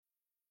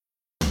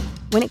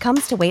When it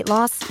comes to weight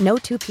loss, no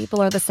two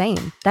people are the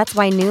same. That's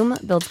why Noom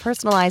builds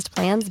personalized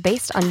plans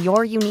based on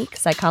your unique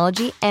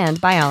psychology and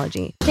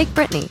biology. Take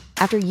Brittany.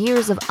 After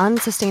years of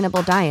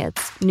unsustainable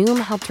diets, Noom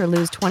helped her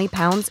lose 20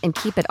 pounds and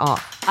keep it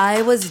off.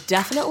 I was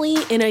definitely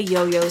in a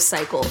yo-yo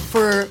cycle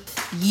for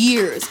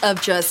years of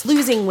just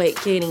losing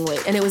weight, gaining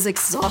weight, and it was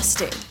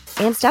exhausting.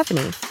 And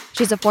Stephanie.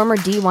 She's a former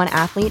D1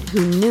 athlete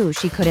who knew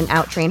she couldn't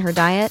out-train her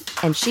diet,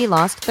 and she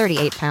lost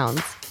 38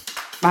 pounds.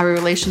 My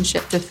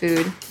relationship to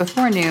food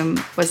before Noom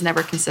was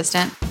never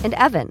consistent. And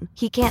Evan,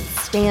 he can't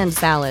stand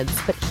salads,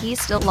 but he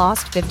still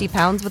lost 50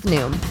 pounds with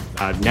Noom.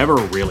 I never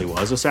really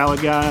was a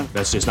salad guy.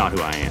 That's just not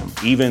who I am.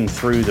 Even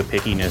through the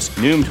pickiness,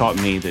 Noom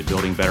taught me that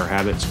building better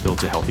habits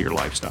builds a healthier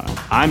lifestyle.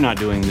 I'm not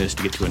doing this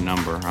to get to a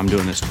number. I'm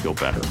doing this to feel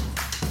better.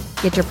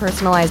 Get your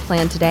personalized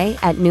plan today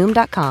at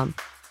Noom.com.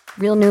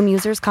 Real Noom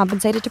users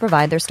compensated to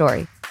provide their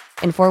story.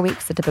 In 4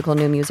 weeks, the typical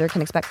Noom user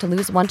can expect to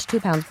lose 1 to 2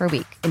 pounds per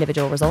week.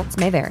 Individual results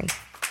may vary.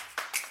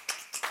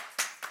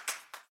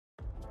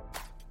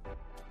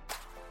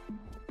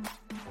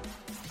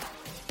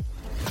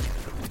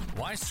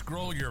 Why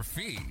scroll your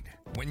feed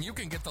when you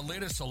can get the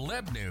latest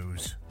celeb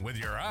news with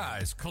your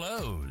eyes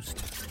closed?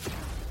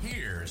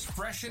 Here's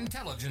fresh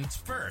intelligence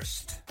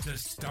first to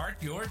start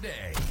your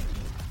day.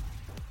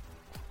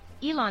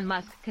 Elon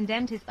Musk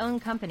condemned his own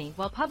company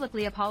while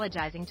publicly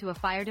apologizing to a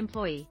fired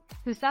employee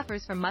who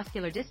suffers from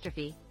muscular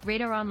dystrophy,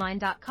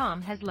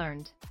 RadarOnline.com has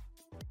learned.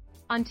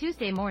 On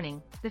Tuesday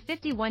morning, the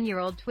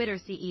 51-year-old Twitter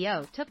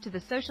CEO took to the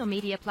social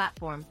media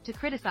platform to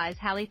criticize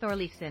Halli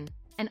Thorleifsson,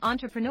 an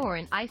entrepreneur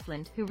in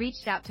Iceland who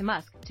reached out to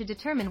Musk to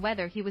determine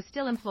whether he was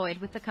still employed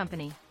with the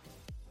company.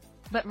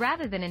 But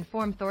rather than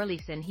inform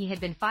Thorleifsson he had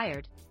been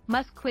fired,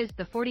 Musk quizzed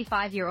the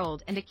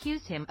 45-year-old and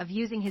accused him of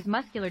using his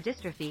muscular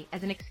dystrophy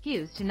as an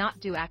excuse to not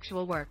do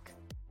actual work.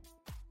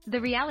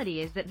 The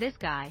reality is that this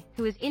guy,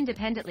 who is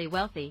independently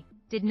wealthy,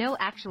 did no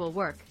actual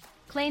work,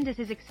 claimed as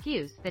his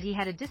excuse that he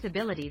had a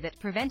disability that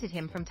prevented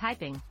him from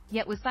typing,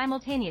 yet was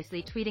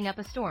simultaneously tweeting up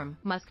a storm,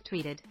 Musk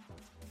tweeted.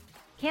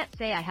 "Can't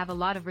say I have a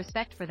lot of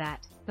respect for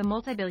that," the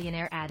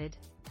multi-billionaire added.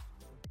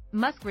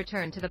 Musk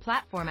returned to the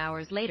platform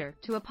hours later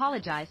to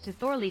apologize to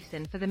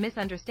Thorleifsson for the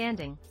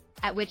misunderstanding,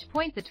 at which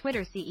point the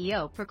Twitter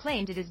CEO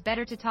proclaimed it is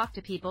better to talk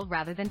to people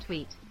rather than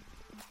tweet.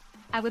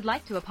 "I would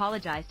like to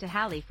apologize to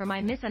Halli for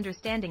my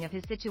misunderstanding of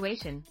his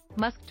situation,"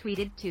 Musk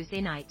tweeted Tuesday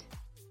night.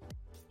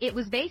 "It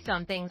was based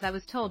on things I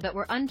was told that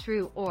were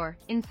untrue or,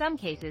 in some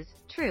cases,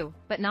 true,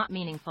 but not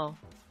meaningful."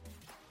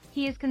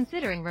 He is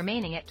considering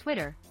remaining at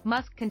Twitter,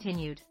 Musk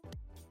continued.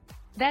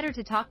 "Better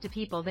to talk to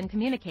people than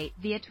communicate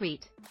via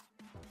tweet."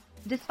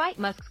 Despite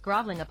Musk's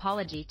groveling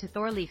apology to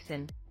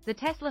Thorleifsson, the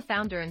Tesla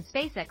founder and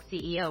SpaceX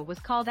CEO was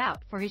called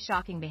out for his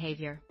shocking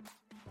behavior.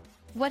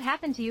 "What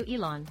happened to you,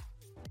 Elon?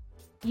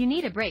 You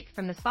need a break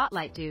from the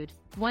spotlight, dude,"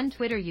 one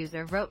Twitter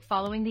user wrote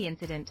following the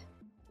incident.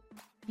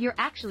 "You're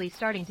actually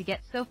starting to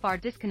get so far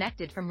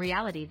disconnected from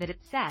reality that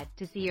it's sad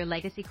to see your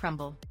legacy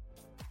crumble.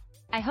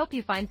 I hope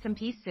you find some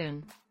peace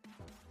soon.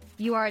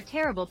 You are a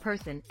terrible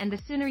person, and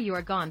the sooner you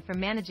are gone from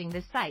managing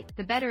this site,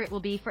 the better it will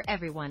be for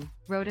everyone,"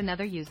 wrote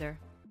another user.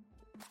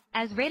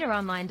 As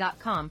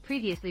RadarOnline.com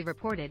previously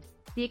reported,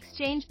 the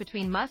exchange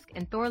between Musk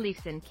and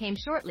Thorleifsson came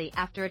shortly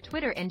after a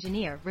Twitter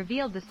engineer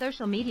revealed the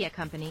social media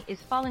company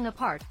is falling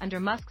apart under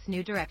Musk's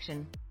new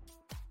direction.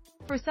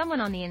 "For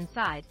someone on the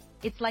inside,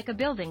 it's like a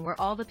building where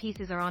all the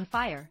pieces are on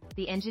fire,"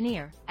 the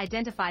engineer,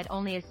 identified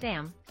only as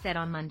Sam, said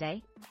on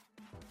Monday.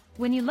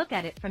 "When you look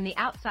at it from the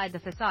outside, the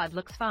facade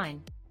looks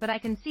fine, but I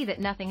can see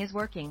that nothing is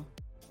working.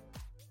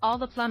 All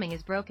the plumbing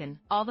is broken,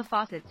 all the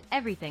faucets,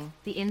 everything,"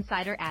 the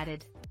insider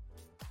added.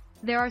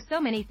 "There are so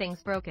many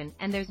things broken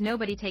and there's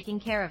nobody taking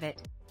care of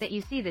it, that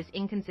you see this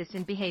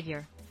inconsistent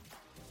behavior."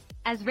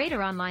 As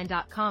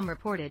RadarOnline.com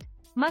reported,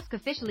 Musk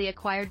officially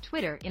acquired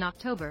Twitter in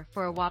October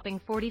for a whopping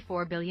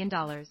 $44 billion.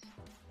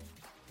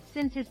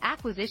 Since his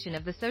acquisition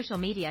of the social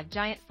media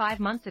giant 5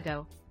 months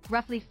ago,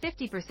 roughly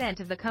 50%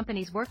 of the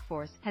company's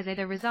workforce has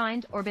either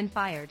resigned or been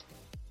fired.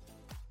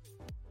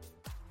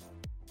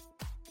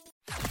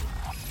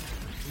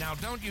 Now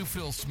don't you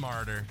feel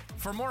smarter?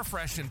 For more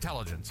fresh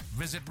intelligence,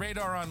 visit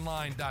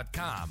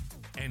RadarOnline.com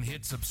and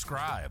hit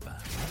subscribe.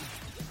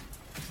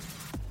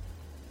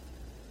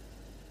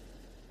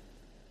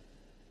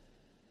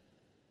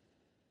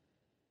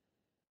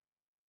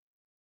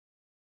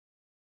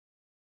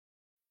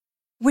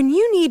 When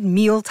you need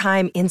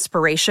mealtime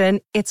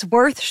inspiration, it's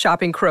worth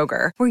shopping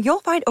Kroger, where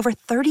you'll find over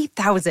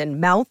 30,000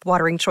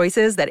 mouth-watering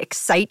choices that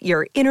excite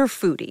your inner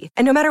foodie.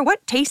 And no matter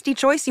what tasty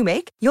choice you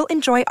make, you'll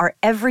enjoy our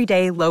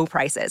everyday low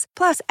prices,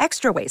 plus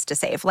extra ways to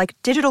save, like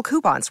digital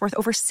coupons worth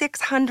over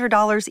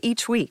 $600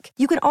 each week.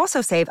 You can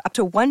also save up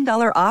to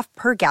 $1 off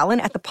per gallon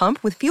at the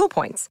pump with fuel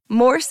points.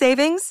 More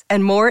savings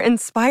and more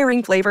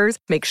inspiring flavors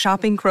make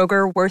shopping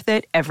Kroger worth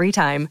it every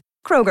time.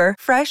 Kroger,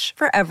 fresh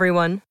for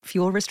everyone.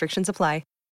 Fuel restrictions apply.